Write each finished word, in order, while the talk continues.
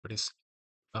but is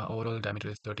overall diameter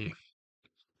is 30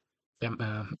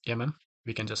 mm.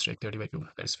 We can just take 30 by 2,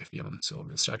 that is 50 So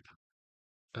we'll start.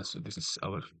 So this is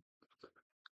our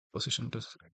position to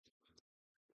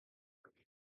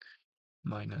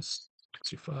minus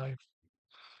 65,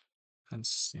 and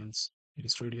since it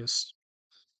is radius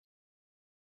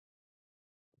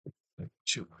like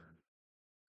 2,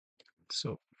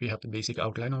 so we have the basic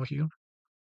outline over here.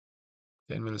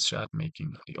 Then we'll start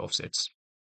making the offsets.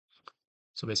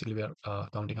 So basically we are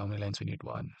counting how many lines we need: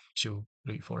 1, 2,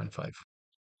 3, 4, and 5.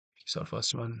 So our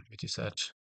first one, which is at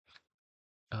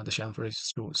the chamfer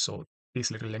is 2, so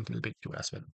this little length will be 2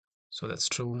 as well. So that's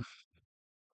true.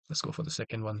 Let's go for the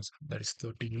second one, that is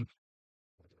 30,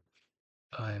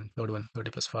 and third one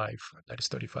 30 plus 5, that is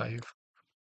 35.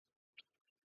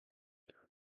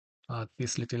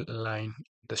 This little line,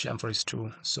 the chamfer is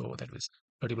 2, so that was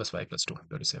 30 plus 5 plus 2,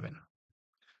 37.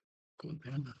 Cool,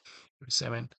 man.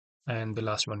 37. And the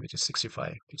last one, which is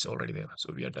 65, it's already there.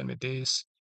 So we are done with this.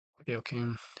 Okay.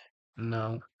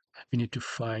 Now we need to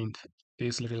find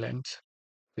this little length,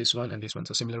 this one and this one.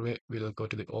 So similar way, we'll go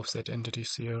to the offset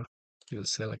entities here. We'll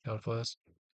select our first,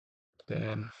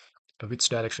 then which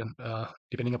direction,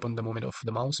 depending upon the movement of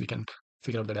the mouse, we can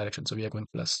figure out the direction. So we are going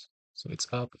plus, so it's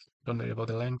up. Don't worry about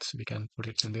the length, we can put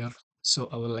it in there. So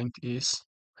our length is,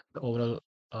 the overall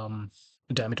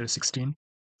diameter is 16,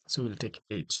 so we'll take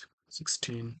 8.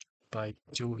 16 by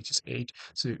 2, which is 8.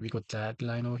 So we got that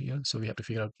line over here, so we have to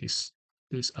figure out this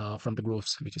from the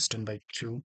grooves, which is 10 by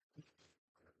 2.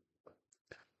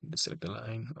 Just select the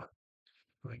line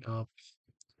going up,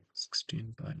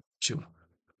 16 by 2.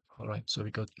 All right, so we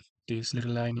got this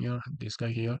little line here, this guy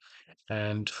here,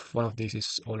 and one of these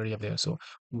is already up there. So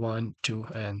 1, 2,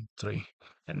 and 3,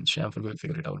 and chamfer will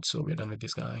figure it out. So we're done with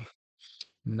this guy.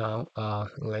 Now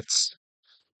let's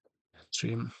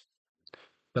trim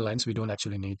the lines we don't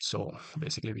actually need. So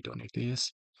basically we don't need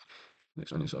this.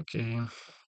 This one is okay.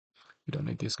 We don't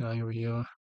need this guy over here.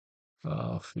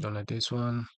 We don't need this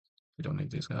one. We don't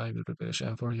need this guy. We'll prepare a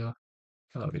chamfer here.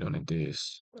 We don't need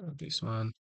this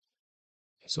one.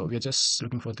 So we are just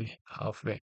looking for the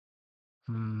halfway.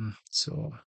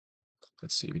 So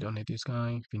let's see. We don't need this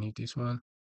guy. We need this one.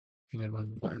 We need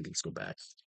one more. Let's go back.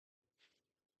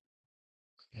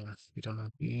 Yeah, we don't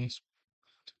have this.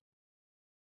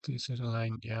 This is a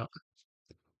line. Yeah.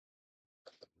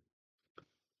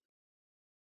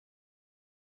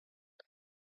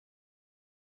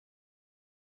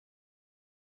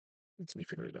 Let me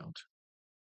figure it out.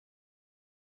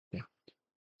 Yeah.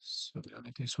 So we don't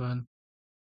need this one.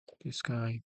 This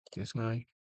guy. This guy.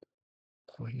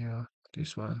 Over here.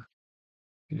 This one.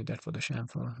 We need that for the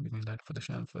chamfer. We need that for the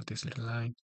chamfer. This little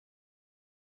line.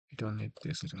 We don't need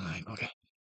this little line. Okay.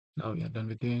 Now we are done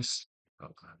with this.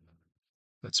 Okay.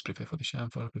 Let's prepare for the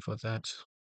chamfer. Before that,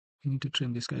 we need to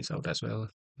trim these guys out as well.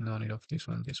 No need of this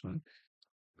one, this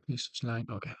line.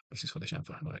 Okay, this is for the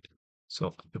chamfer. All right.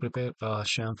 So to prepare a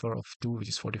chamfer of 2, which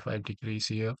is 45 degrees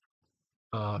here,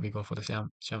 we go for the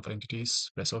chamfer entities.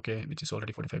 Press OK, which is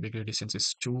already 45 degree distance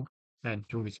is 2, and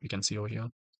 2, which we can see over here.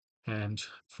 And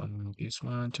from this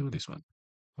one to this one.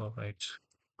 All right.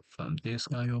 From this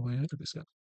guy over here to this guy,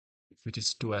 which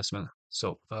is 2 as well.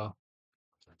 So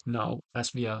now,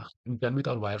 as we are done with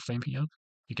our wireframe here,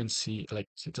 you can see, like,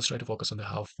 just try to focus on the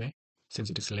halfway since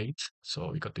it is late.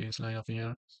 So we got this line up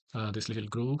here, this little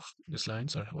groove, this line.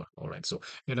 Sorry, all right. So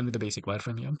we're done with the basic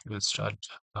wireframe here. We'll start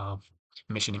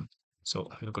machining. So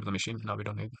we'll go to the machine. Now we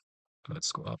don't need.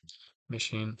 Let's go up.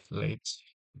 Machine, late,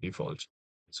 default.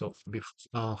 So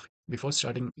before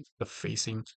starting the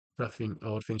facing, roughing,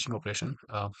 or finishing operation,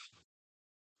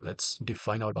 let's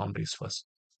define our boundaries first.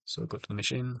 So go to the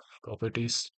machine,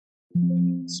 properties.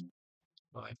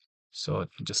 Right. So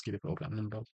just give a program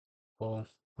number for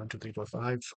 1, 2, 3, 4,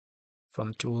 5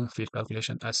 from tool field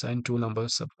calculation. Assign two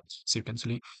numbers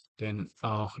sequentially. Then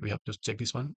we have to check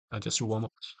this one just to warm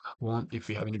up if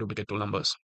we have any duplicate tool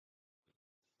numbers.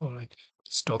 All right.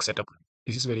 Stock setup.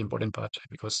 This is very important part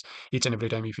because each and every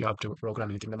time if you have to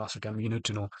program anything in the Mastercam, you need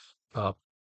to know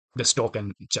the stock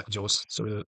and check those.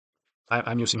 So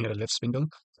I'm using here a left spindle.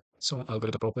 So I'll go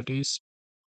to the properties.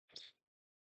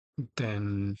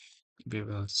 Then we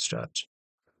will start.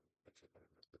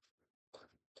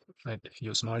 Right,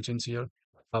 use margins here.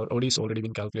 Our OD is already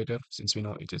been calculated since we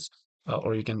know it is,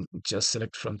 or you can just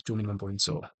select from 2 minimum points.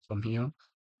 So from here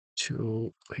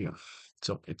to here,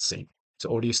 so it's same.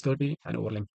 So OD is 30 and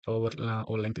over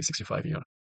length is 65 here.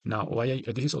 Now,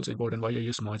 this is also important. Why I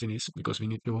use margin is because we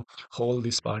need to hold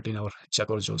this part in our check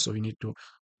or jaw. So we need to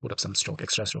put up some stock,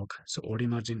 extra stock. So OD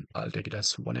margin, I'll take it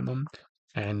as 1 mm.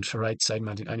 And right side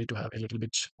margin, I need to have a little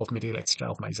bit of material extra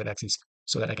of my Z axis.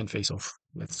 so that I can face off.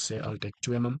 Let's say I'll take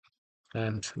 2 mm,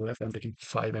 and left I'm taking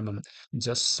 5 mm,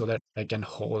 just so that I can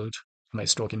hold my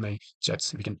stroke in my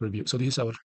checks. We can preview. So this is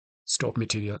our stroke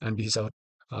material, and this is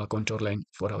our contour line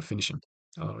for our finishing.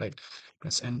 All right,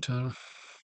 press enter,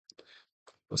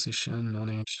 position on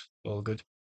it, all good.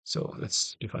 So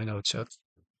let's define our check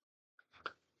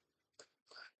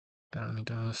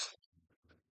parameters.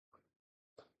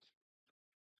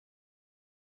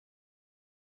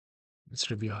 Let's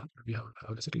review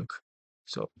how does it look.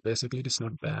 So basically it is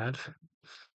not bad,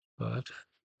 but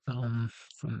um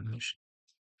from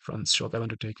from stroke I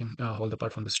want to take in hold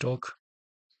apart from the stroke.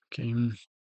 Okay,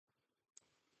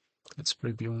 let's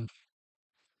preview.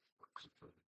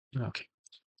 Okay,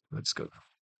 let's go.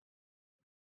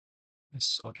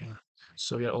 Yes, okay.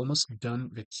 So we are almost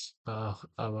done with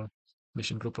our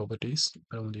mission group properties.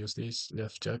 I want to use this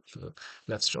left check,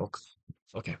 left stroke.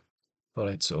 Okay. All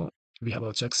right. So we have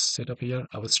our checks set up here.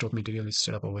 Our stroke material is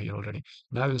set up over here already.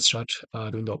 Now we'll start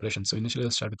doing the operation. So initially,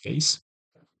 I'll start with case.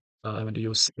 I want to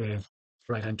use a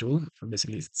right hand tool.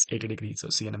 Basically, it's 80 degrees, so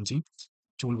CNMG.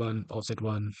 Tool one, offset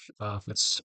one.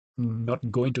 Let's not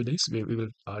go into this. We will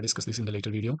discuss this in the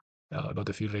later video about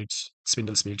the field rates,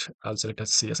 spindle speed. I'll select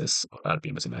as CSS or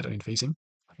RPM, doesn't matter in facing.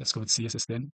 Let's go with CSS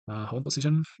then. Home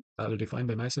position, I'll define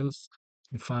by myself.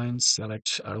 Define,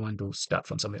 select. I don't want to start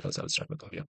from somewhere else. I'll start with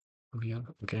over here. Over here.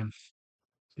 Okay.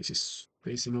 This is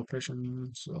facing operation.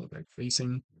 So like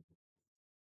facing.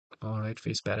 All right.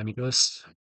 Face parameters.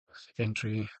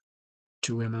 Entry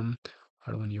 2 mm.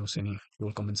 I don't want to use any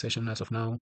roll compensation as of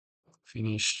now.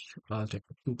 Finish. I'll take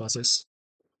 2 passes.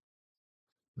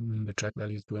 The track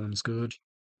value 2 mm is good.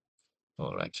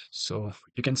 All right. So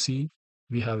you can see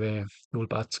we have a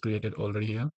toolpath created already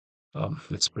here.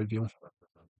 Let's preview.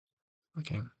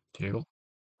 Okay. Here you go.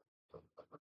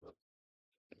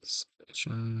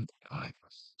 Selection. All right.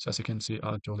 So as you can see,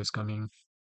 our tool is coming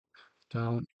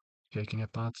down, taking a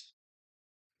path.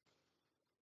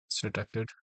 It's retracted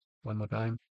one more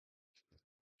time,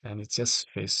 and it's just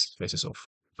faces off.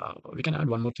 We can add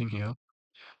one more thing here.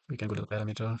 We can go to the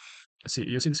parameter. See,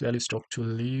 using this value stop to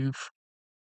leave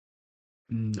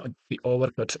the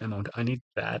overcut amount. I need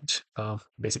that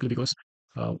basically because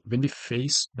when we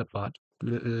face the part,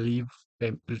 we'll leave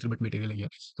a little bit material here.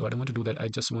 So I don't want to do that. I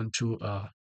just want to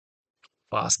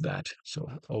pass that. So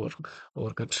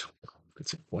overcut,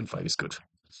 let's say 0.5 is good.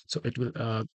 So it will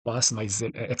pass my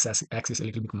axis a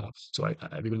little bit more. So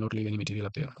we will not leave any material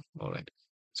up there. All right.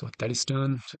 So that is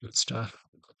done. Let's start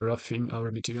roughing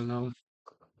our material now.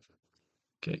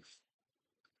 Okay.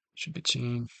 Should be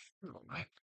chain. All right.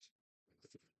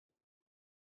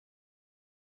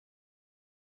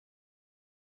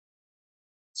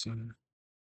 Chain.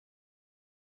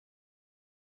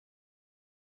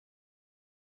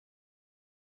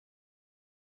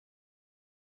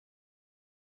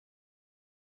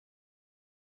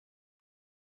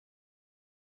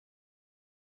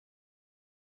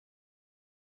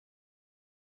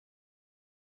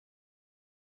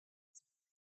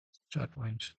 Start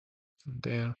point from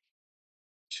there.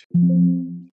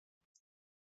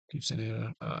 Gives an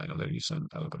error. I know the reason.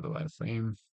 I'll go to the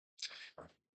wireframe.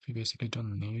 We basically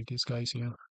don't need these guys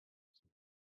here.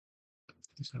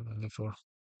 These are only for,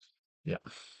 yeah,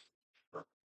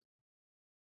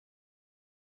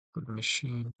 good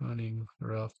machine running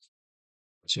rough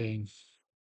chain.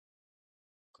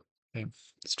 Okay,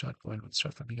 start point. Let's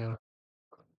start from here.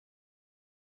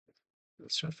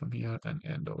 Let's start from here and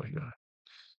end over here.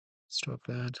 Stop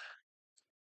that.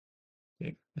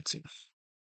 Okay, let's see.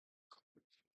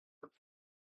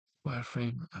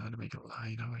 Wireframe and make a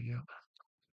line over here.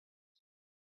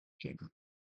 Okay,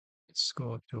 let's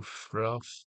go to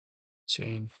rough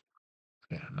chain.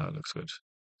 Yeah, now it looks good.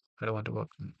 I don't want to work.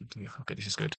 Okay, this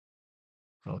is good.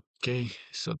 Okay,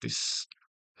 so this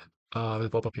will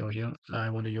pop up over here. I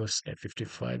want to use a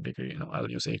 55 degree. No,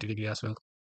 I'll use 80 degree as well.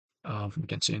 We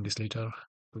can change this later.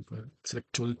 Select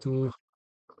tool 2,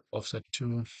 offset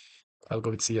 2. I'll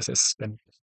go with CSS and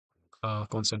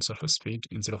constant surface speed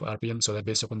instead of RPM, so that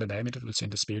based upon the diameter, we'll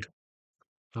change the speed.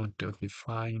 Want to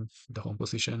define the home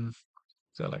position.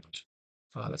 Select.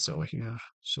 That's over here,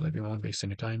 so that we won't waste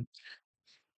any time.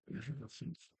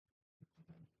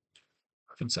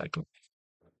 Fin cycle.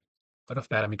 Lot of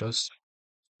parameters.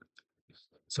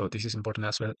 So this is important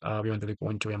as well. We want to be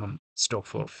 0.2 mm stroke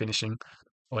for finishing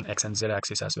on X and Z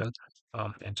axis as well.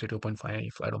 Entry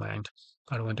 2.5, I don't mind.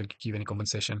 I don't want to give any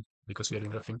compensation because we are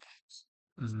doing roughing.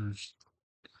 Mm,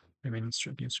 remaining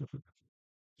stroke,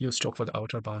 use stroke for the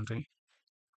outer boundary.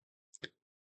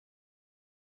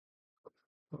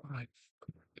 All right,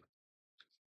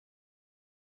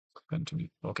 continue.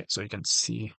 Okay, so you can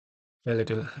see a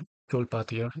little toolpath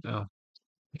here.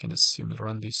 We can assume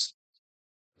run this.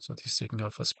 So this is taking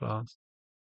our first bar,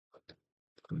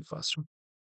 going faster.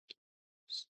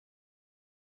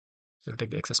 We'll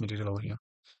take the excess material over here.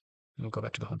 We'll go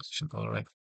back to the home position. All right.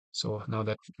 So now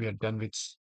that we are done with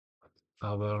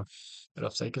our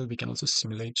rough cycle, we can also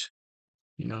simulate.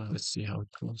 Let's see how it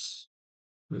goes.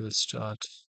 We will start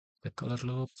the color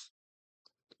loop.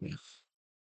 Yeah,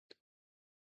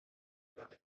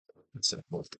 let's select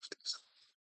both of these.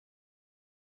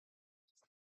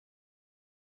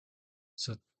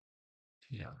 So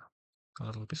yeah,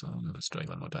 color loop is on. Let's try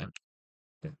one more time.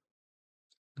 Okay,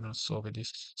 I'm gonna solve with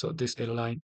this. So this yellow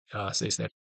line says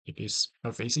that it is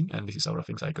not facing, and this is our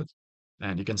roughing cycle.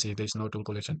 And you can see there is no tool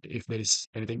collision. If there is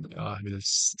anything, we'll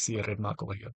see a red mark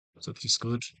over here. So this is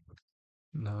good.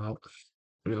 Now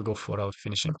we'll go for our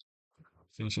finishing.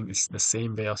 Finishing is the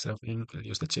same way of roughing. We'll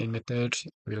use the chain method.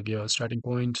 We'll give a starting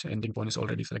point. Ending point is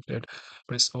already selected.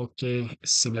 Press OK.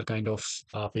 Similar kind of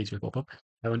page will pop up.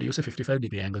 I want to use a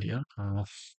 55-degree angle here.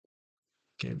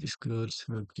 Okay, this good.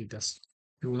 We'll give this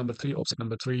tool number 3, offset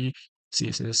number 3,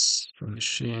 CSS from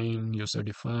machine, user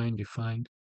defined.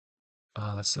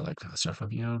 Let's select, let's start from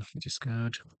here, which is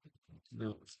good.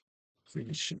 Now,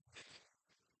 finish,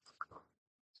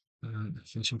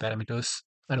 finishing parameters.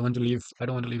 I don't want to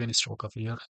leave any stroke of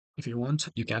here. If you want,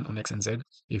 you can on X and Z.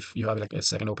 If you have like a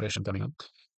second operation coming up,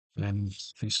 and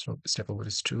finish step over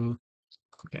is 2.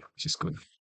 Okay, which is good.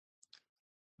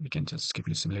 We can just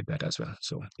quickly simulate that as well.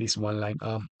 So this one line,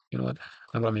 you know what?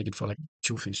 I'm gonna make it for like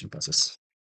 2 finishing passes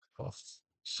off.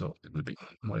 So it will be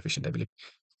more efficient, I believe.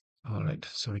 All right,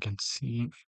 so we can see.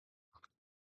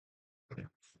 Okay,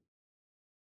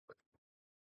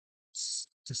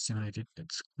 just simulate it.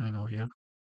 It's going over here.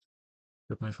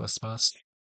 Took my first pass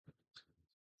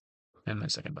and my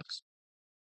second pass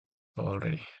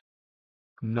already.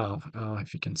 Now,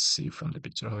 if you can see from the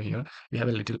picture over here, we have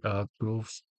a little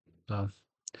groove uh,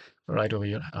 right over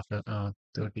here after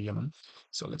 30 mm.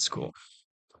 So let's go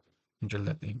and drill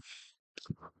that thing.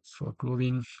 For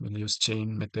grooving, we'll use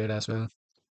chain method as well.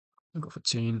 I'll go for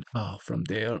chain from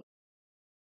there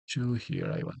to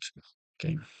here. I want.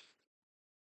 Okay.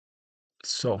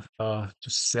 So to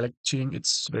select chain,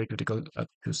 it's very critical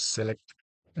to select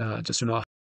just to know